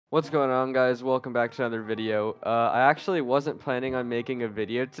What's going on, guys? Welcome back to another video. I actually wasn't planning on making a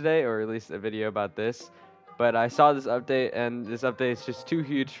video today, or at least a video about this, but I saw this update, and this update is just too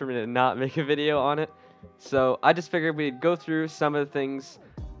huge for me to not make a video on it. So I just figured we'd go through some of the things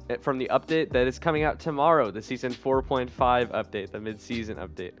from the update that is coming out tomorrow, the Season 4.5 update, the mid-season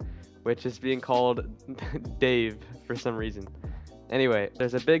update, which is being called Dave for some reason. Anyway,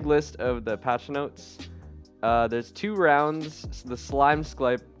 there's a big list of the patch notes. There's 2 rounds.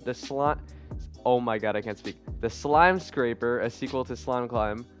 So oh my god, I can't speak. The Slime Scraper, a sequel to Slime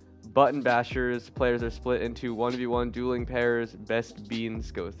Climb. Button Bashers, players are split into 1v1 dueling pairs. Best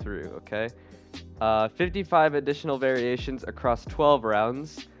beans go through, okay? 55 additional variations across 12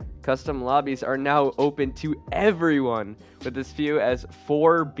 rounds. Custom lobbies are now open to everyone, with as few as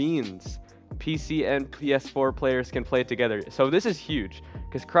 4 beans. PC and PS4 players can play together. So this is huge,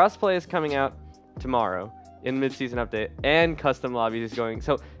 because Crossplay is coming out tomorrow in mid-season update, and custom lobbies is going.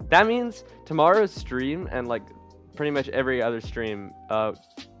 So that means tomorrow's stream and like pretty much every other stream, for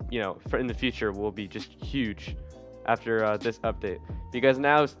in the future will be just huge after this update, because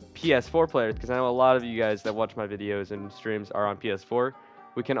now PS4 players, because I know a lot of you guys that watch my videos and streams are on PS4,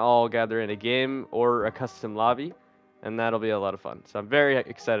 we can all gather in a game or a custom lobby, and that'll be a lot of fun. So I'm very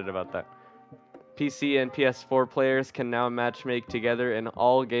excited about that. PC and PS4 players can now matchmake together in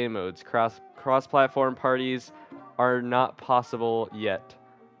all game modes. Cross-platform parties are not possible yet.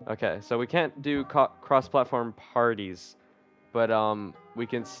 Okay, so we can't do cross-platform parties, but we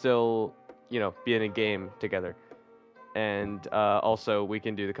can still, be in a game together. And also we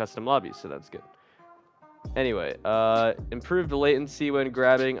can do the custom lobbies, so that's good. Anyway, improved latency when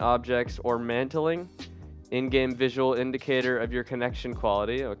grabbing objects or mantling. In-game visual indicator of your connection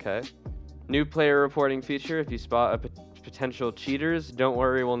quality, okay. New player reporting feature. If you spot potential cheaters, don't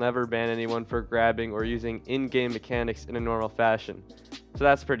worry, we'll never ban anyone for grabbing or using in-game mechanics in a normal fashion. So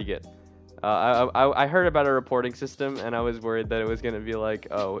that's pretty good. I heard about a reporting system, and I was worried that it was going to be like,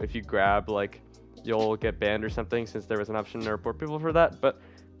 oh, if you grab, like, you'll get banned or something, since there was an option to report people for that. But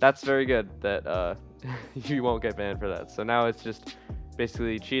that's very good that you won't get banned for that. So now it's just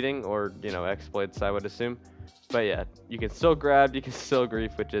basically cheating or, exploits, I would assume. But yeah, you can still grab, you can still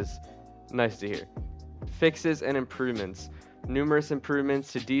grief, which is nice to hear. Fixes and improvements. Numerous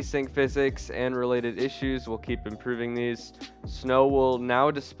improvements to desync physics and related issues. We'll keep improving these. Snow will now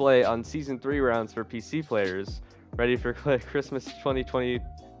display on Season 3 rounds for PC players. Ready for Christmas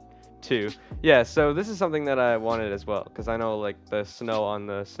 2022. Yeah, so this is something that I wanted as well, because I know like the snow on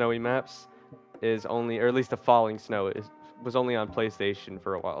the snowy maps is only, or at least the falling snow was only on PlayStation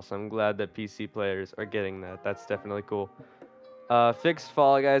for a while. So I'm glad that PC players are getting that. That's definitely cool. Fixed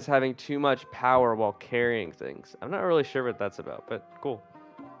Fall Guys having too much power while carrying things. I'm not really sure what that's about, but cool.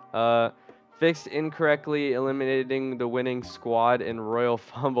 Fixed incorrectly eliminating the winning squad in Royal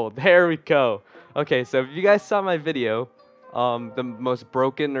Fumble. There we go. Okay, so if you guys saw my video, the most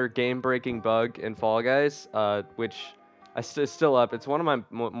broken or game-breaking bug in Fall Guys, which is still up. It's one of my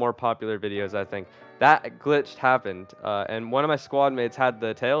more popular videos, I think. That glitch happened, and one of my squad mates had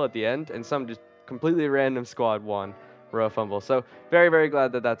the tail at the end, and some just completely random squad won Royal Fumble. So very, very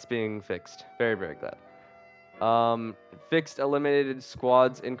glad that that's being fixed. Very, very glad. Fixed eliminated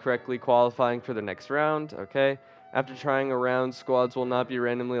squads incorrectly qualifying for the next round. Okay. After trying a round, squads will not be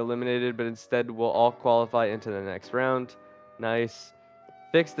randomly eliminated, but instead will all qualify into the next round. Nice.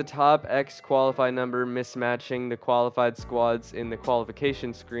 Fix the top X qualify number mismatching the qualified squads in the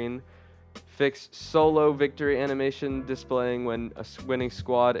qualification screen. Fix solo victory animation displaying when a winning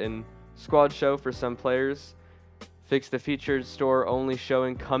squad in squad show for some players. Fix the featured store only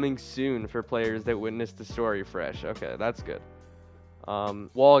showing coming soon for players that witnessed the story refresh. Okay, that's good.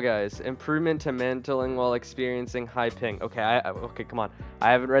 Wall Guys, improvement to mantling while experiencing high ping. Okay, okay, come on.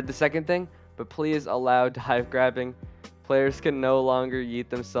 I haven't read the second thing, but please allow dive grabbing. Players can no longer yeet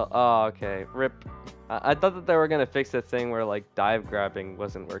themselves. Oh, okay. RIP. I thought that they were gonna fix the thing where like dive grabbing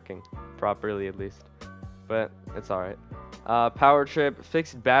wasn't working properly, at least, but it's alright. Power trip,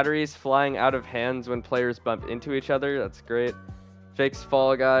 fixed batteries flying out of hands when players bump into each other. That's great. Fixed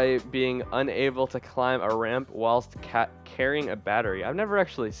Fall Guy being unable to climb a ramp whilst carrying a battery. I've never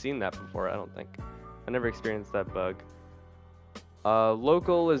actually seen that before, I don't think. I never experienced that bug.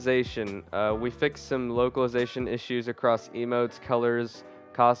 Localization. We fixed some localization issues across emotes, colors,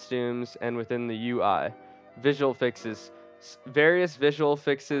 costumes, and within the UI. Visual fixes. Various visual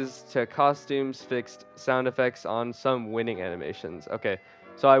fixes to costumes, fixed sound effects on some winning animations. Okay,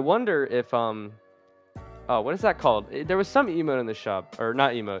 so I wonder if oh, what is that called? There was some emote in the shop, or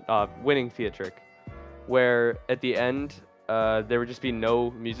not emote, winning theatric, where at the end there would just be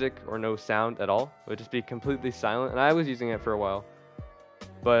no music or no sound at all. It would just be completely silent, and I was using it for a while.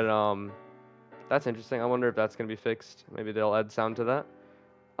 But that's interesting. I wonder if that's gonna be fixed. Maybe they'll add sound to that.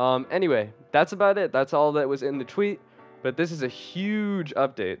 Anyway, that's about it. That's all that was in the tweet. But this is a huge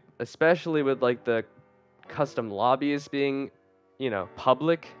update, especially with like the custom lobbies being,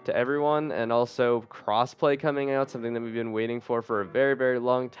 public to everyone, and also crossplay coming out, something that we've been waiting for a very, very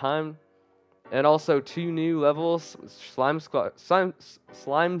long time. And also 2 new levels, slime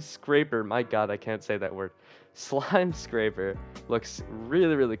scraper. My God, I can't say that word. Slime scraper looks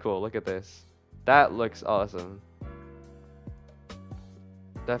really, really cool. Look at this. That looks awesome.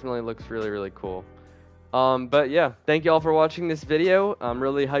 Definitely looks really, really cool. But yeah, thank you all for watching this video. I'm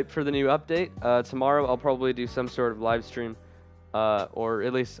really hyped for the new update. Tomorrow I'll probably do some sort of live stream, or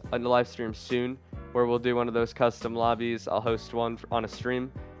at least a live stream soon, where we'll do one of those custom lobbies. I'll host one on a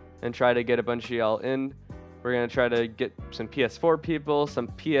stream and try to get a bunch of y'all in. We're gonna try to get some PS4 people, some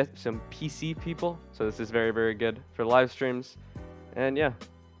PC people. So this is very, very good for live streams. And yeah,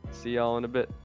 see y'all in a bit.